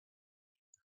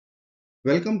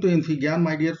Welcome to infyGyan,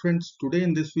 my dear friends. Today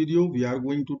in this video, we are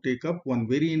going to take up one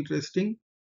very interesting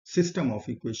system of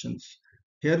equations.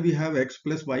 Here we have x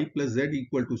plus y plus z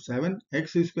equal to 7,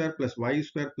 x square plus y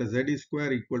square plus z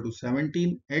square equal to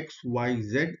 17, x, y,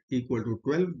 z equal to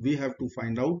 12. We have to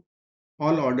find out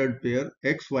all ordered pair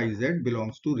x, y, z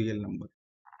belongs to real number.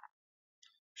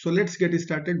 So let's get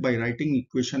started by writing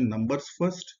equation numbers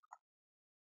first,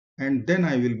 and then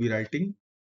I will be writing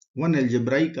one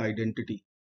algebraic identity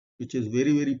which is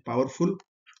very powerful,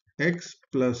 x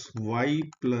plus y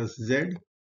plus z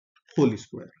whole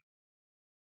square.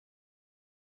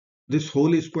 This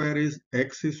whole square is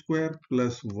x square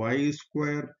plus y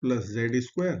square plus z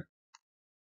square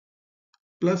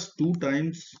plus 2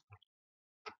 times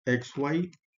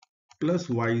xy plus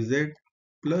yz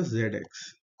plus zx.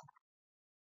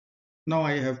 Now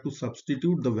I have to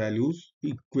substitute the values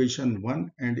equation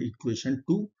 1 and equation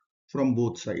 2 from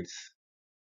both sides.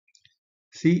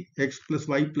 See, x plus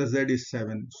y plus z is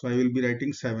 7, so I will be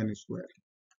writing 7 square.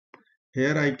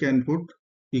 Here I can put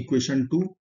equation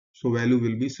 2, so value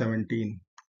will be 17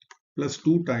 plus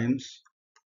 2 times,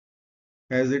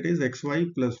 as it is,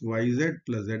 xy plus yz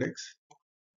plus zx.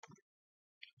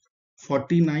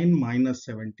 49 minus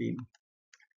 17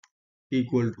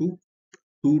 equal to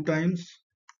 2 times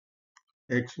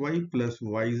xy plus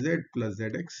yz plus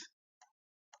zx.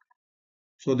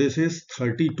 So this is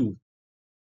 32.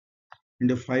 And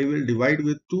if I will divide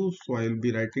with 2, so I will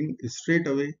be writing straight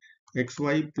away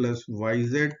xy plus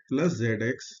yz plus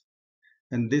zx,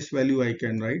 and this value I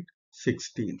can write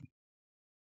 16.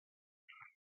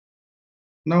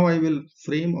 Now I will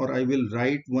frame, or I will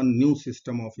write one new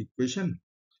system of equation.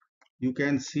 You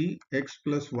can see x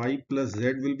plus y plus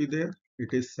z will be there.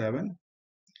 It is 7.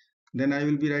 Then I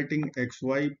will be writing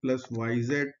xy plus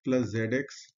yz plus zx,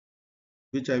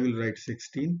 which I will write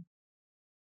 16.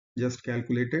 Just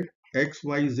calculated.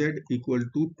 xyz equal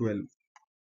to 12.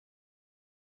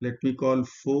 Let me call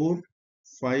 4,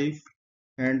 5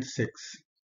 and 6.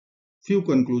 Few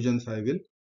conclusions I will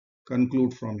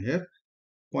conclude from here.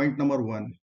 Point number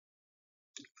 1.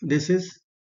 This is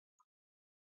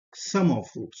sum of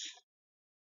roots.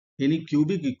 Any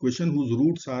cubic equation whose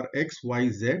roots are x, y,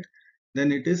 z,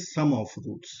 then it is sum of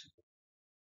roots.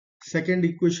 Second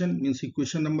equation means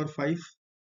equation number 5.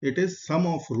 It is sum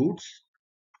of roots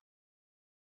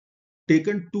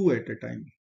taken 2 at a time.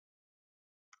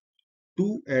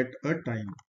 2 at a time.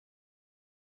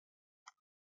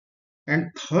 And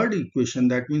third equation,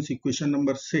 that means equation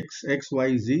number 6, x,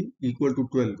 y, z equal to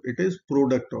 12. It is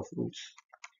product of roots.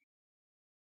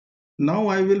 Now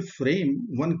I will frame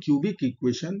one cubic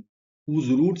equation whose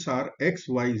roots are x,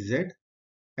 y, z,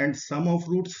 and sum of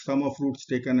roots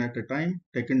taken at a time,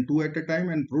 taken 2 at a time,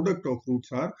 and product of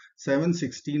roots are 7,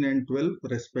 16 and 12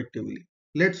 respectively.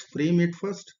 Let's frame it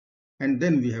first and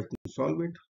then we have to solve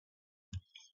it.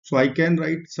 So I can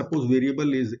write, suppose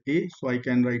variable is a, so I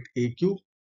can write a cube.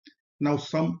 Now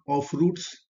sum of roots,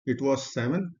 it was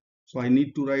 7, so I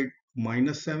need to write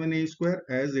minus 7a square,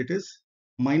 as it is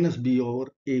minus b over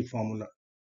a formula.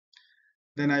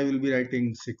 Then I will be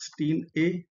writing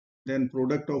 16a. Then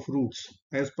product of roots,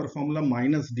 as per formula,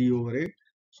 minus d over a.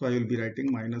 So I will be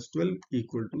writing minus 12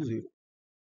 equal to 0.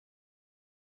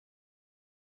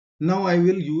 Now I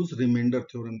will use remainder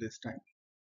theorem this time.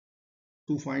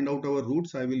 To find out our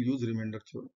roots, I will use remainder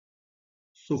theorem.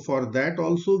 So for that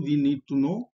also we need to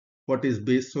know what is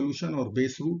base solution or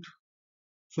base root.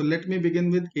 So let me begin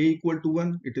with a equal to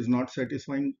 1. It is not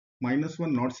satisfying. Minus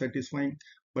 1 not satisfying.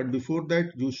 But before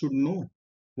that you should know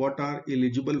what are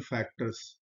eligible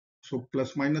factors. So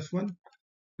plus minus 1,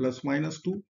 plus minus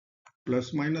 2,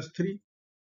 plus minus 3,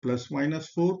 plus minus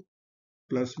 4,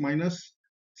 plus minus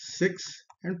 6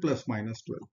 and plus minus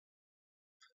 12.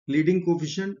 Leading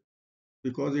coefficient,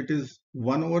 because it is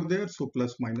 1 over there, so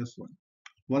plus minus 1.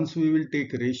 Once we will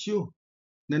take ratio,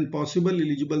 then possible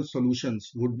eligible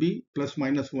solutions would be plus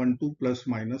minus 1 to plus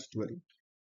minus 12.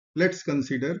 Let's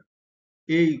consider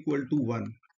a equal to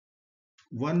 1.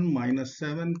 1 minus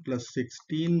 7 plus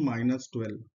 16 minus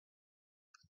 12.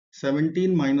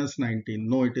 17 minus 19.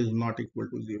 No, it is not equal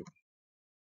to 0.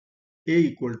 A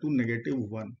equal to negative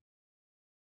 1.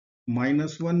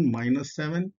 Minus 1 minus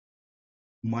 7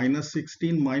 minus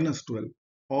 16 minus 12.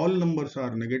 All numbers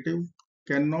are negative.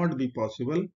 Cannot be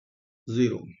possible.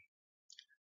 0.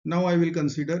 Now I will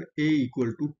consider a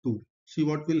equal to 2. See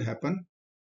what will happen.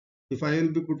 If I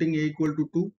will be putting a equal to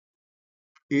 2,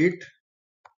 8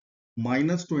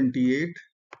 minus 28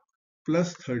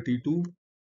 plus 32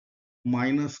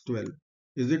 minus 12.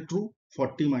 Is it true?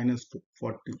 40 minus 2,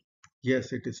 40.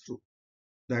 Yes, it is true.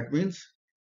 That means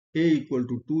a equal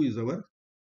to 2 is our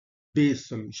base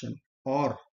solution,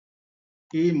 or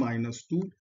a minus 2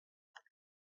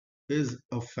 is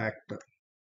a factor.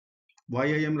 Why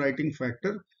I am writing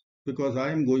factor? Because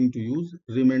I am going to use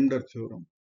remainder theorem.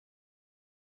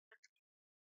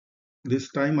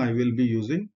 This time I will be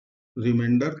using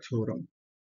remainder theorem.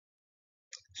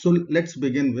 So let's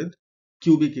begin with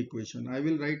cubic equation. I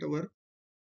will write our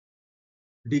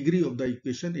degree of the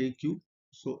equation a cube.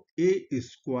 So a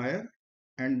is square,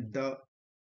 and the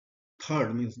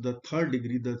third means the third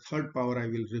degree, the third power I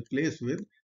will replace with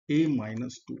a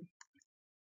minus 2,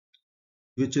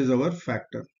 which is our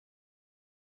factor.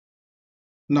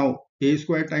 Now a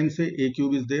square times a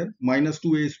cube is there, minus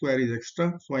 2a square is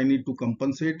extra, so I need to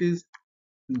compensate is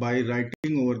by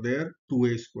writing over there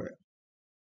 2a square.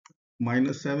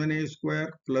 Minus 7a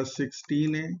square plus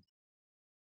 16a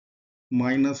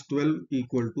minus 12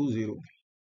 equal to 0.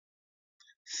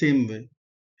 Same way,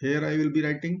 here I will be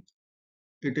writing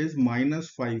it is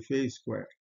minus 5a square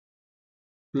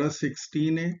plus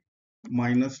 16a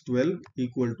minus 12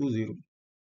 equal to 0.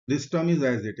 This term is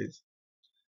as it is.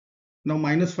 Now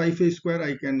minus 5a square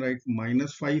I can write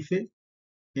minus 5a,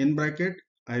 in bracket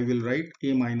I will write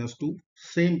a minus 2,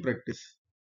 same practice.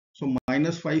 So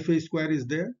minus 5a square is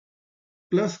there,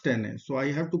 plus 10a. So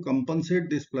I have to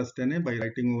compensate this plus 10a by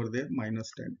writing over there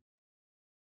minus 10,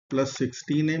 plus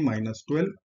 16a minus 12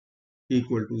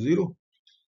 equal to 0.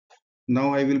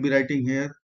 Now I will be writing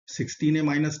here 16a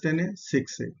minus 10a,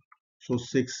 6a. So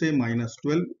 6a minus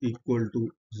 12 equal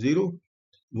to 0.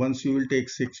 Once you will take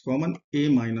 6 common, a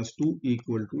minus 2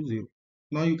 equal to 0.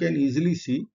 Now you can easily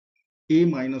see a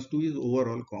minus 2 is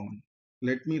overall common.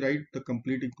 Let me write the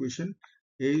complete equation.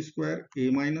 A square a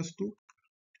minus 2.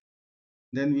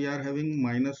 Then we are having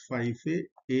minus 5a,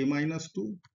 a minus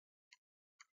 2.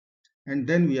 And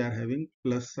then we are having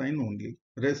plus sign only.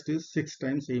 Rest is 6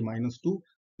 times a minus 2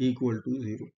 equal to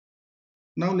 0.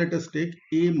 Now let us take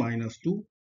a minus 2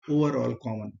 overall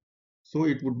common. So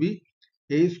it would be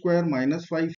a square minus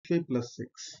 5a plus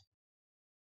 6.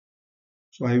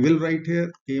 So I will write here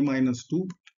a minus 2,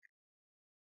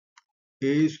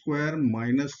 a square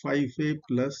minus 5a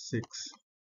plus 6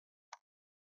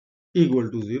 equal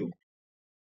to 0.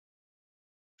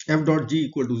 F dot g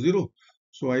equal to 0.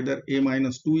 So either a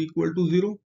minus 2 equal to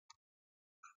 0,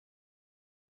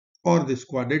 or this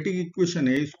quadratic equation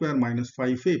a square minus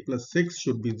 5a plus 6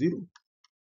 should be 0.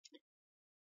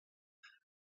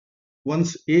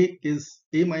 Once a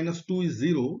minus 2 is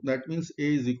 0, that means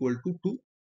a is equal to 2.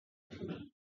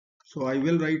 So I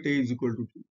will write a is equal to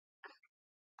 2.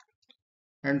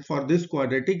 And for this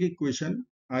quadratic equation,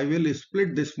 I will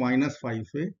split this minus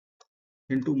 5a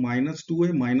into minus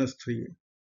 2a minus 3a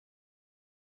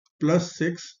plus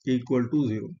 6 equal to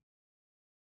 0.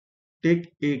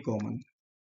 Take a common,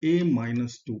 a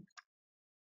minus 2.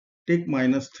 Take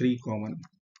minus 3 common,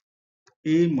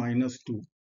 a minus 2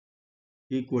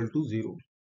 equal to 0.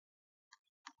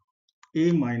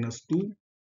 A minus 2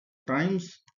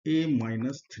 times a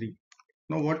minus 3.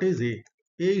 Now what is a?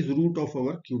 A is root of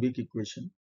our cubic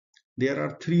equation. There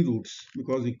are 3 roots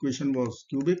because equation was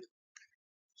cubic.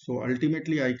 So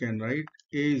ultimately I can write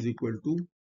a is equal to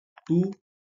 2,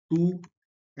 2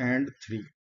 and 3.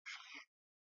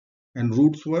 And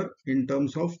roots were in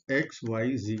terms of x,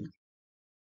 y, z.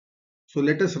 So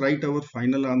let us write our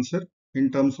final answer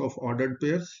in terms of ordered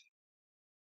pairs.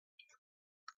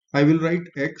 I will write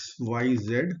x, y,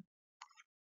 z.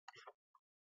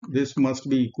 This must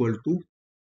be equal to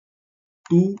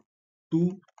 2,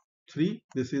 2, 3.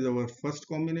 This is our first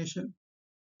combination.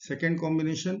 Second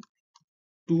combination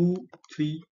 2,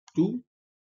 3, 2.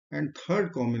 And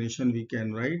third combination we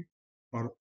can write,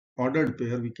 or ordered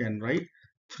pair we can write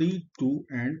 3, 2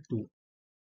 and 2.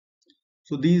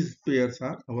 So these pairs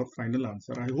are our final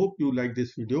answer. I hope you like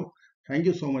this video. Thank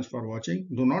you so much for watching.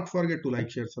 Do not forget to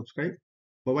like, share, subscribe.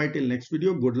 Bye bye till next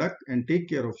video. Good luck and take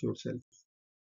care of yourself.